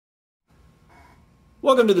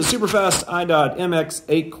Welcome to the super fast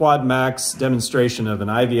MX8QuadMax demonstration of an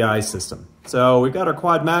IVI system. So we've got our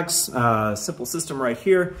QuadMax simple system right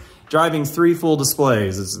here, driving 3 full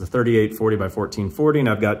displays. This is the 3840 by 1440, and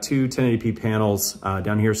I've got two 1080p panels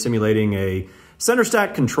down here simulating a center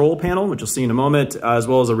stack control panel, which you'll see in a moment, as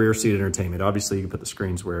well as a rear seat entertainment. Obviously, you can put the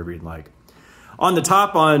screens wherever you'd like. On the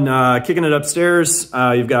top, on kicking it upstairs,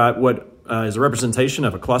 you've got what is a representation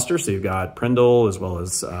of a cluster. So you've got Prindle as well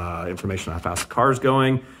as information on how fast the car is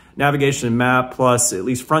going, navigation and map, plus at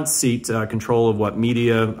least front seat control of what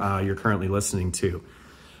media you're currently listening to.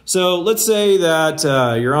 So let's say that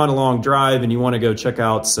you're on a long drive and you want to go check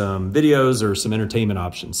out some videos or some entertainment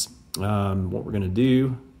options. What we're going to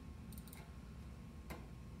do,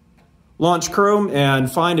 launch Chrome and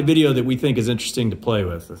find a video that we think is interesting to play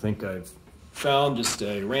with. I think I've found just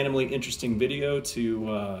a randomly interesting video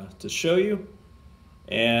to show you.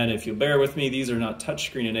 And if you'll bear with me, these are not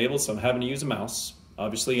touchscreen enabled, so I'm having to use a mouse.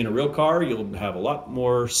 Obviously, in a real car, you'll have a lot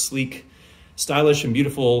more sleek, stylish, and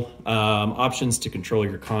beautiful options to control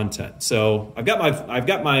your content. So I've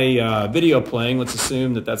got my video playing. Let's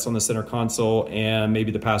assume that that's on the center console, and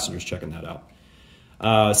maybe the passenger's checking that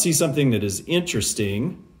out. See something that is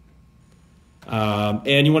interesting.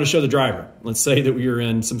 And you want to show the driver. Let's say that we are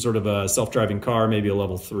in some sort of a self-driving car, maybe a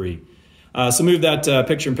level 3. So move that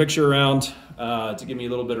picture-in-picture around to give me a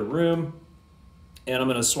little bit of room. And I'm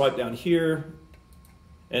going to swipe down here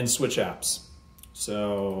and switch apps.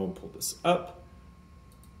 So pull this up,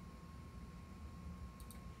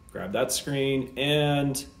 grab that screen,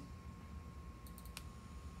 and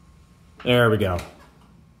there we go.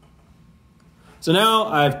 So now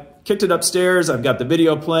I've kicked it upstairs. I've got the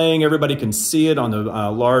video playing. Everybody can see it on the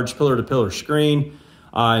large pillar-to-pillar screen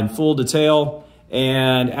in full detail.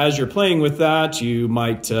 And as you're playing with that, you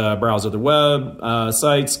might browse other web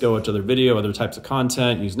sites, go to other video, other types of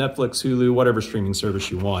content, use Netflix, Hulu, whatever streaming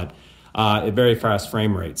service you want at very fast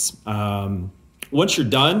frame rates. Once you're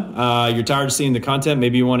done, you're tired of seeing the content,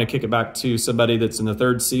 maybe you want to kick it back to somebody that's in the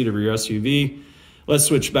third seat of your SUV. Let's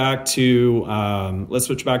switch back to our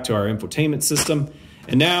infotainment system.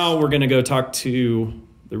 And now we're going to go talk to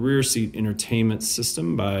the rear seat entertainment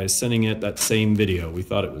system by sending it that same video. We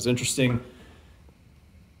thought it was interesting.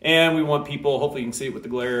 And we want people, hopefully you can see it with the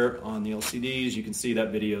glare on the LCDs, you can see that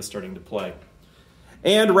video starting to play.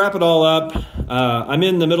 And to wrap it all up, I'm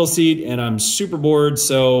in the middle seat and I'm super bored,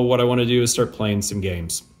 so what I want to do is start playing some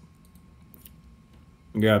games.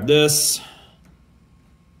 Grab this.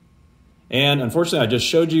 And unfortunately, I just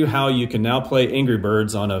showed you how you can now play Angry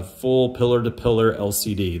Birds on a full pillar-to-pillar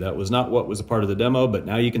LCD. That was not what was a part of the demo, but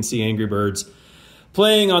now you can see Angry Birds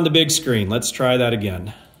playing on the big screen. Let's try that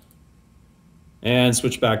again. And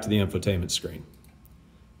switch back to the infotainment screen.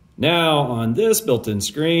 Now on this built-in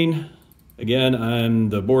screen, again,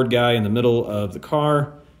 I'm the bored guy in the middle of the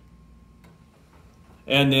car.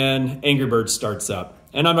 And then Angry Birds starts up.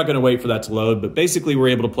 And I'm not going to wait for that to load, but basically we're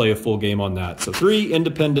able to play a full game on that. So 3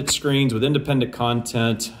 independent screens with independent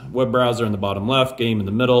content, web browser in the bottom left, game in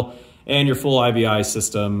the middle, and your full IVI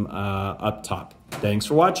system up top. Thanks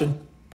for watching.